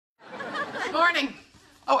Morning.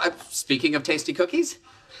 Oh, speaking of tasty cookies,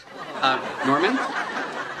 Norman,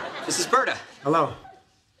 this is Berta. Hello.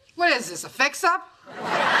 What is this, a fix-up?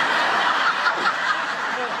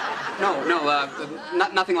 No,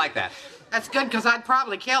 nothing like that. That's good, because I'd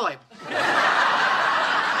probably kill him.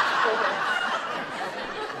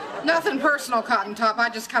 Nothing personal, Cotton Top. I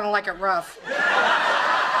just kind of like it rough.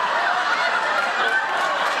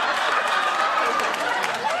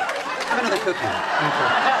 Have another cookie.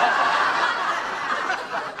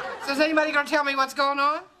 So is anybody going to tell me what's going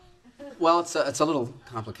on? Well, it's a little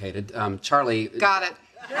complicated. Charlie... Got it.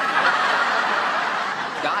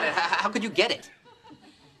 Got it? How could you get it?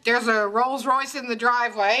 There's a Rolls Royce in the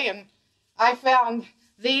driveway, and I found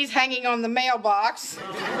these hanging on the mailbox.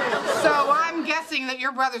 So I'm guessing that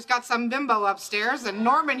your brother's got some bimbo upstairs, and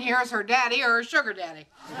Norman here is her daddy or her sugar daddy.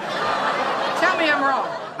 Tell me I'm wrong.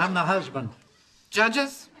 I'm the husband.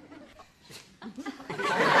 Judges?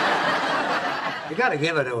 You gotta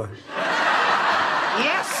give it to her.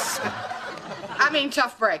 Yes. I mean,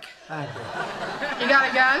 tough break. You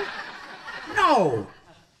got a gun? No.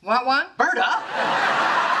 Want one? Berta!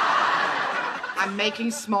 I'm making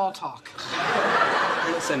small talk.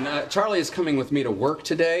 Listen, Charlie is coming with me to work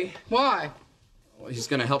today. Why? Well, he's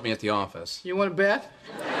going to help me at the office. You want to bet?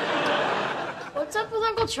 What's up with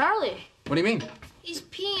Uncle Charlie? What do you mean? He's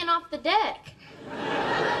peeing off the deck.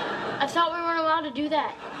 I thought we weren't allowed to do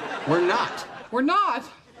that. We're not. We're not.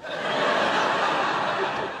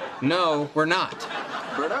 No, we're not.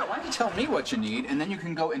 Berta, why don't you tell me what you need, and then you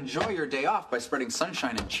can go enjoy your day off by spreading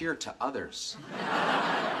sunshine and cheer to others.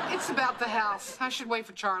 It's about the house. I should wait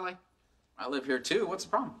for Charlie. I live here too. What's the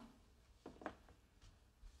problem?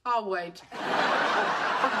 I'll wait.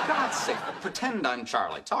 For God's sake, pretend I'm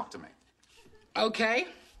Charlie. Talk to me. Okay.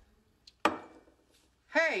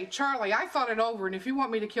 Hey, Charlie, I thought it over, and if you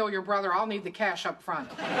want me to kill your brother, I'll need the cash up front.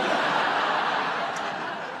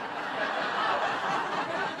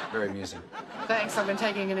 Very amusing. Thanks, I've been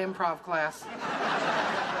taking an improv class.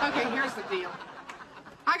 Okay, here's the deal.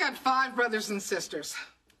 I got 5 brothers and sisters.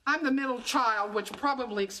 I'm the middle child, which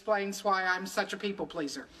probably explains why I'm such a people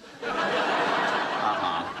pleaser.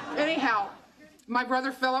 Anyhow, my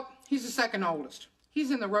brother Philip, he's the second oldest.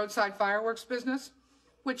 He's in the roadside fireworks business,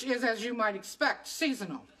 which is, as you might expect,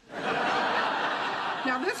 seasonal.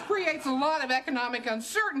 Now, this creates a lot of economic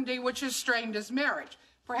uncertainty, which has strained his marriage.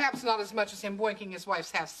 Perhaps not as much as him boinking his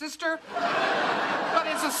wife's half-sister, but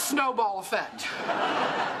it's a snowball effect.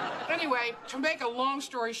 Anyway, to make a long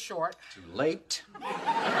story short... Too late.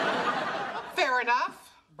 Fair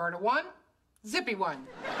enough. Berta won, Zippy won.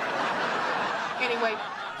 Anyway,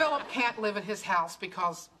 Philip can't live at his house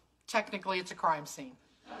because technically it's a crime scene.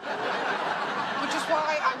 Which is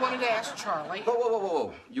why I wanted to ask Charlie...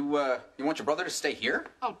 Whoa. You want your brother to stay here?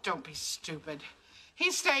 Oh, don't be stupid.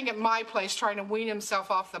 He's staying at my place trying to wean himself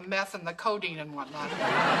off the meth and the codeine and whatnot.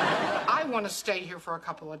 I want to stay here for a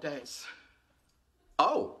couple of days.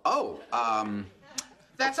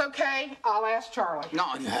 That's okay. I'll ask Charlie.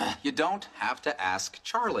 No, you don't have to ask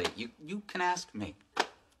Charlie. You can ask me.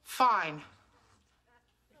 Fine.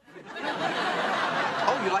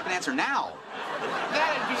 Oh, you'd like an answer now?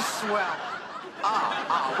 That'd be swell.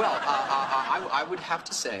 I would have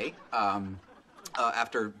to say,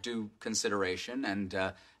 after due consideration and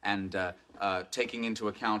taking into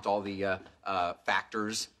account all the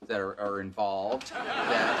factors that are involved,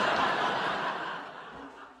 that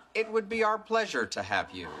it would be our pleasure to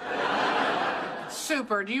have you.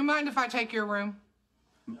 Super. Do you mind if I take your room?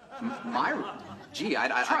 My room? Gee,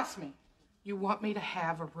 Trust me. You want me to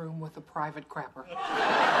have a room with a private crapper.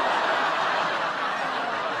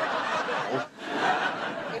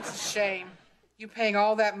 It's a shame. You paying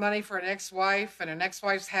all that money for an ex-wife and an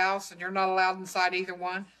ex-wife's house, and you're not allowed inside either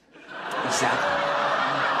one? Exactly.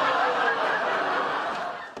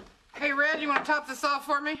 Hey, Red, you want to top this off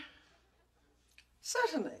for me?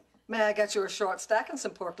 Certainly. May I get you a short stack and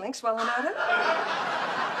some pork links while I'm at it?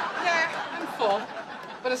 Yeah, I'm full.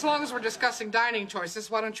 But as long as we're discussing dining choices,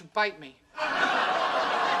 why don't you bite me?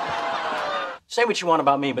 Say what you want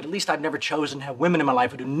about me, but at least I've never chosen to have women in my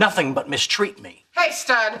life who do nothing but mistreat me. Hey,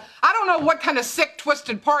 stud, I don't know what kind of sick,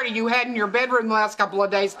 twisted party you had in your bedroom the last couple of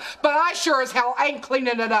days, but I sure as hell ain't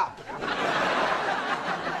cleaning it up.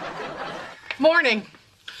 Morning.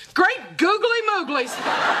 Great googly mooglies.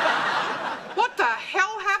 What the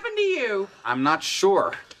hell happened to you? I'm not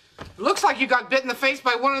sure. Looks like you got bit in the face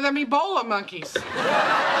by one of them Ebola monkeys.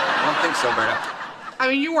 I don't think so, Berta. I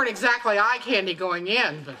mean, you weren't exactly eye candy going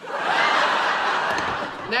in, but...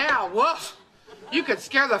 Now, woof, you could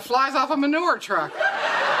scare the flies off a manure truck.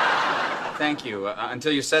 Thank you.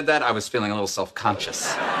 Until you said that, I was feeling a little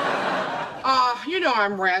self-conscious. you know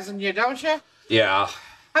I'm razzing you, don't you? Yeah.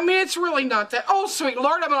 I mean, it's really not that. Oh, sweet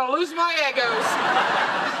Lord, I'm gonna lose my egos.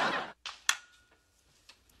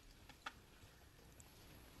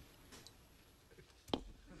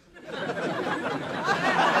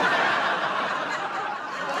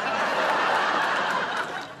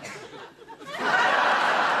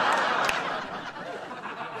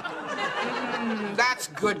 That's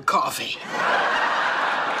good coffee.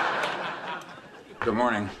 Good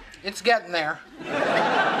morning. It's getting there.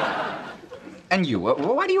 And you,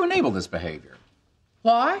 why do you enable this behavior?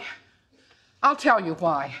 Why? I'll tell you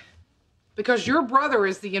why. Because your brother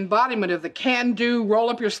is the embodiment of the can-do,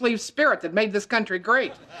 roll-up-your-sleeves spirit that made this country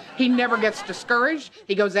great. He never gets discouraged,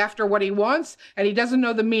 he goes after what he wants, and he doesn't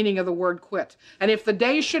know the meaning of the word quit. And if the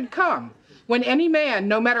day should come when any man,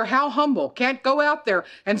 no matter how humble, can't go out there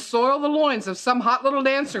and soil the loins of some hot little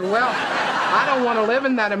dancer, well, I don't want to live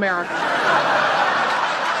in that America.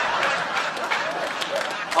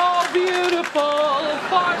 Oh, beautiful,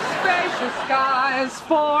 for spacious skies,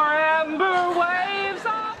 for amber waves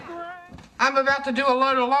of gray. I'm about to do a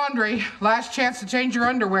load of laundry. Last chance to change your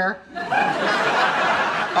underwear.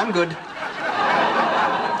 I'm good.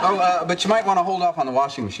 Oh, but you might want to hold off on the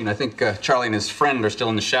washing machine. I think Charlie and his friend are still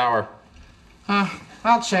in the shower.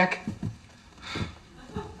 I'll check.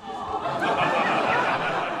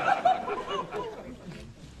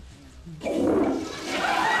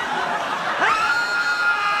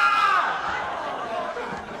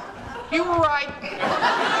 You were right.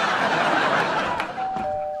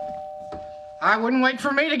 I wouldn't wait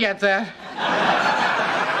for me to get that.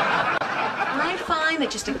 I find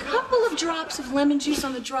that just a couple of drops of lemon juice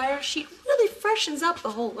on the dryer sheet really freshens up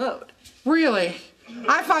the whole load. Really?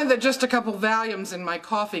 I find that just a couple Valiums in my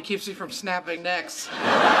coffee keeps me from snapping necks.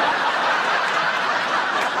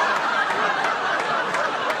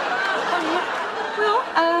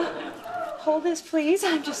 Hold this, please.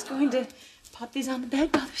 I'm just going to pop these on the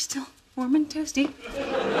bed while they're still warm and toasty.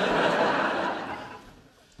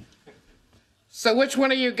 So which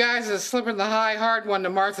one of you guys is slipping the high hard one to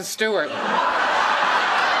Martha Stewart?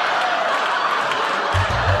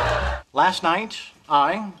 Last night,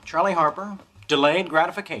 I, Charlie Harper, delayed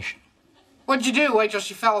gratification. What'd you do? Wait till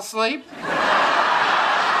she fell asleep?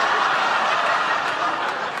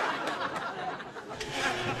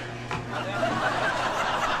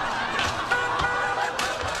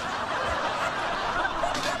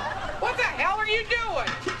 What the hell are you doing?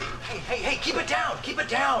 Hey, keep it down, keep it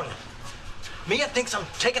down. Mia thinks I'm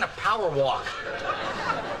taking a power walk.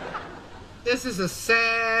 This is a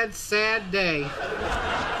sad, sad day.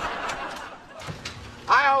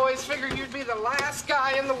 I always figured you'd be the last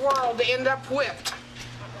guy in the world to end up whipped.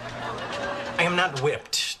 I am not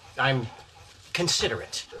whipped. I'm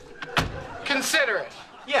considerate. Considerate.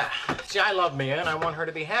 Yeah. See, I love Mia and I want her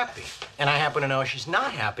to be happy. And I happen to know she's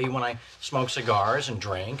not happy when I smoke cigars and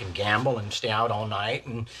drink and gamble and stay out all night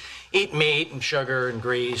and eat meat and sugar and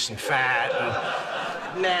grease and fat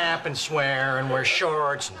and nap and swear and wear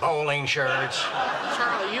shorts and bowling shirts.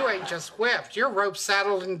 Charlie, you ain't just whipped. You're rope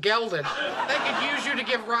saddled and gelded. They could use you to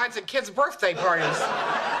give rides at kids' birthday parties.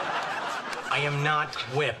 I am not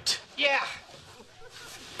whipped. Yeah.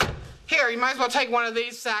 Here, you might as well take one of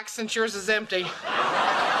these sacks since yours is empty.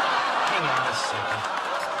 Hang on a second.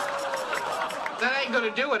 That ain't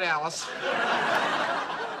gonna do it, Alice.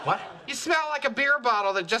 What? You smell like a beer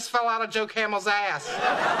bottle that just fell out of Joe Camel's ass.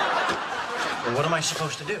 Well, what am I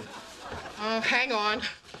supposed to do? Oh, hang on.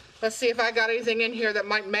 Let's see if I got anything in here that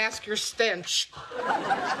might mask your stench.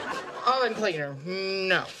 Oven cleaner,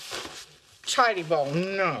 no. Tidy bowl,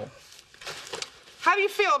 no. How do you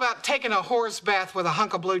feel about taking a horse bath with a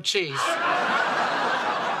hunk of blue cheese?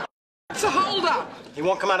 It's a holdup. He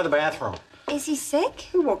won't come out of the bathroom. Is he sick?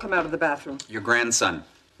 Who won't come out of the bathroom? Your grandson.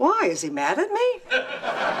 Why? Is he mad at me?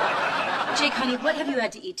 Jake, honey, what have you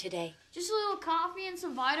had to eat today? Just a little coffee and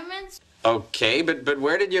some vitamins. Okay, but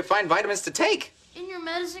where did you find vitamins to take? In your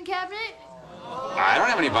medicine cabinet? I don't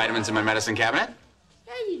have any vitamins in my medicine cabinet.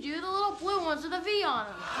 Yeah, you do. The little blue ones with a V on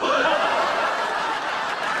them.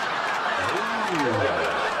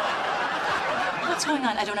 What's going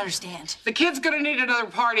on? I don't understand. The kid's gonna need another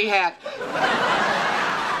party hat.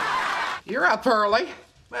 You're up early.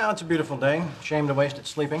 Well, it's a beautiful day. Shame to waste it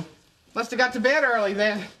sleeping. Must have got to bed early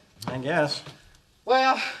then. I guess.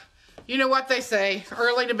 Well, you know what they say.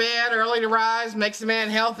 Early to bed, early to rise, makes a man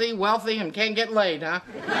healthy, wealthy, and can't get laid, huh?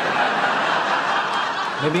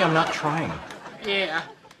 Maybe I'm not trying. Yeah.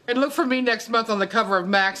 And look for me next month on the cover of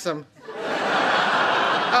Maxim.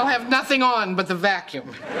 I'll have nothing on but the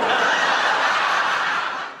vacuum.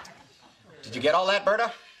 Did you get all that,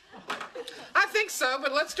 Berta? I think so,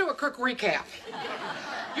 but let's do a quick recap.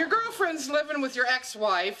 Your girlfriend's living with your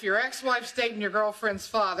ex-wife's dating your girlfriend's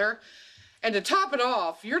father, and to top it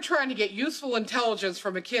off, you're trying to get useful intelligence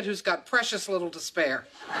from a kid who's got precious little to spare.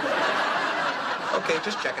 Okay,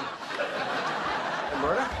 just checking. Hey,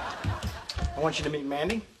 Berta, I want you to meet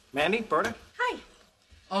Mandy. Mandy, Berta. Hi.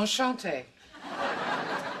 Enchanté.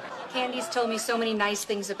 Candy's told me so many nice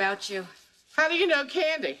things about you. How do you know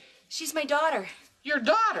Candy? She's my daughter. Your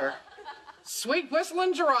daughter? Sweet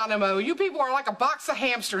whistling Geronimo, you people are like a box of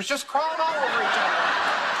hamsters just crawling all over each other.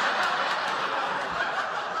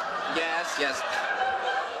 Yes.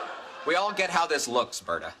 We all get how this looks,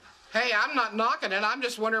 Berta. Hey, I'm not knocking it. I'm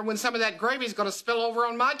just wondering when some of that gravy's gonna spill over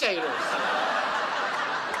on my taters.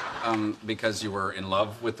 Because you were in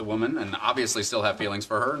love with the woman and obviously still have feelings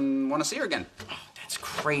for her and want to see her again. Oh, that's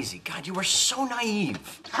crazy. God, you were so naive.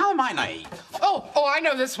 How am I naive? Oh, I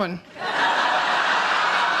know this one.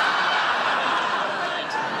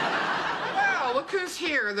 Well, look who's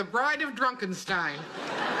here, the bride of Drunkenstein.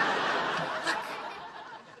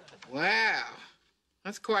 Wow,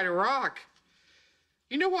 that's quite a rock.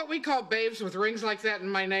 You know what we call babes with rings like that in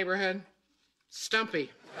my neighborhood? Stumpy.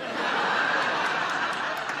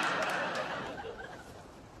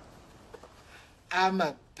 I'm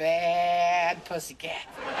a bad pussycat.